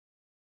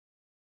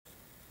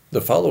The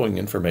following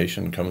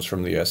information comes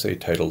from the essay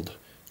titled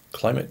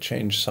Climate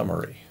Change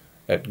Summary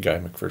at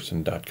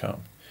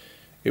GuyMcPherson.com.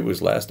 It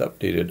was last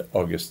updated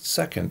August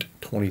 2nd,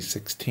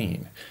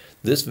 2016.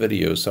 This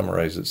video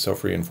summarizes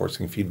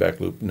self-reinforcing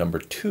feedback loop number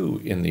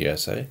 2 in the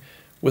essay,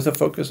 with a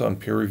focus on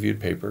peer-reviewed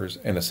papers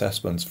and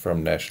assessments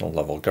from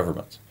national-level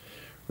governments.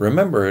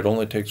 Remember, it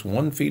only takes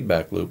one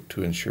feedback loop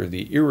to ensure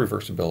the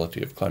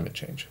irreversibility of climate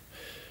change.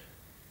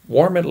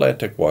 Warm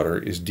Atlantic water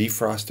is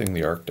defrosting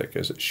the Arctic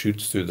as it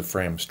shoots through the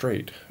Fram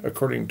Strait,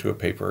 according to a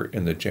paper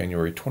in the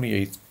January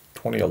 28,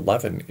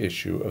 2011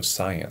 issue of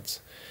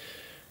Science.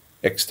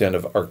 Extent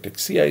of Arctic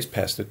sea ice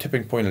passed a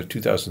tipping point in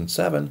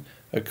 2007,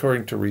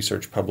 according to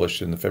research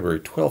published in the February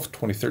 12,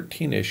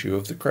 2013 issue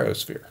of the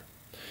Cryosphere.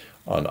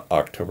 On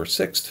October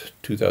 6,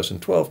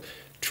 2012,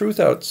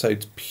 Truthout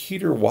cites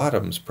Peter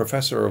Wadhams,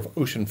 professor of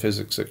ocean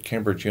physics at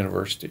Cambridge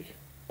University.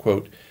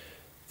 Quote,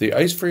 "The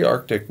ice-free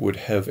Arctic would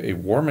have a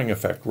warming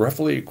effect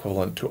roughly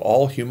equivalent to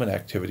all human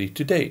activity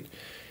to date.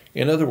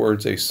 In other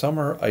words, a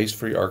summer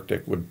ice-free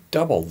Arctic would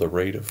double the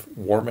rate of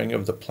warming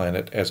of the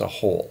planet as a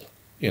whole."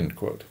 End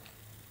quote.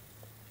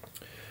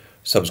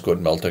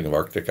 Subsequent melting of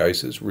Arctic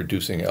ice is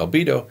reducing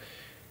albedo,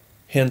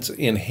 hence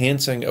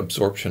enhancing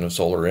absorption of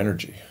solar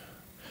energy.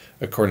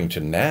 According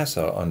to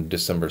NASA on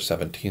December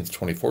 17,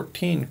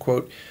 2014,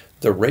 quote,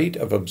 "The rate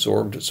of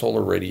absorbed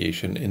solar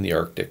radiation in the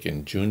Arctic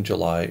in June,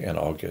 July, and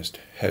August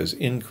has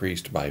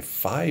increased by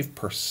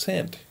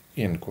 5%,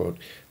 end quote,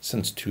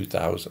 since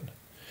 2000.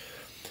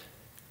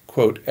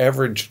 Quote,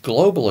 "Averaged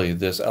globally,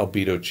 this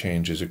albedo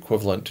change is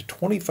equivalent to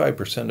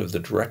 25% of the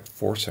direct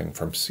forcing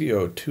from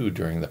CO2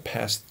 during the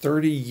past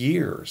 30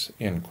 years,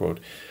 end quote,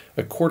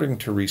 according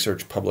to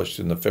research published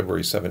in the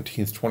February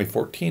 17,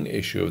 2014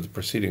 issue of the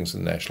Proceedings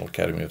of the National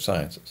Academy of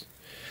Sciences.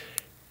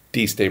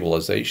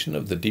 Destabilization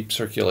of the deep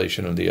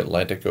circulation of the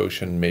Atlantic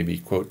Ocean may be,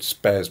 quote,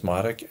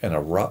 spasmodic and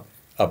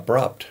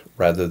abrupt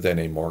rather than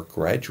a more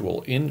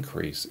gradual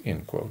increase,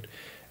 end quote,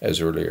 as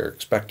earlier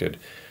expected,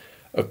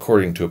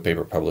 according to a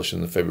paper published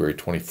in the February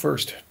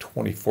 21st,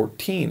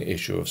 2014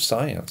 issue of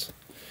Science.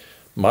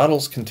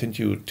 Models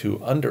continue to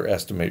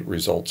underestimate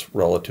results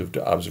relative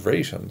to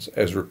observations,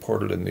 as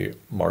reported in the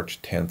March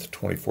 10,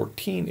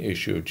 2014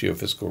 issue of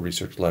Geophysical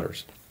Research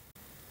Letters.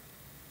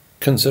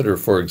 Consider,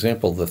 for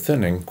example, the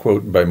thinning,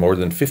 quote, by more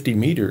than 50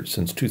 meters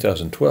since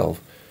 2012,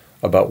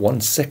 about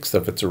 1/6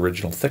 of its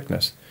original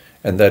thickness,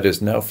 and that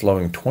is now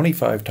flowing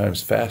 25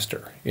 times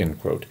faster, end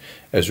quote,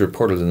 as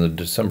reported in the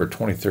December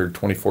 23,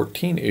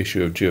 2014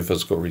 issue of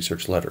Geophysical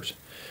Research Letters.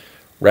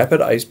 Rapid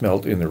ice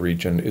melt in the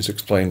region is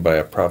explained by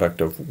a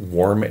product of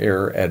warm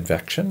air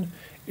advection,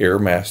 air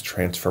mass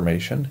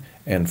transformation,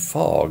 and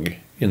fog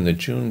in the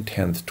June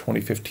 10,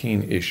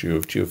 2015 issue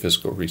of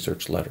Geophysical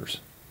Research Letters.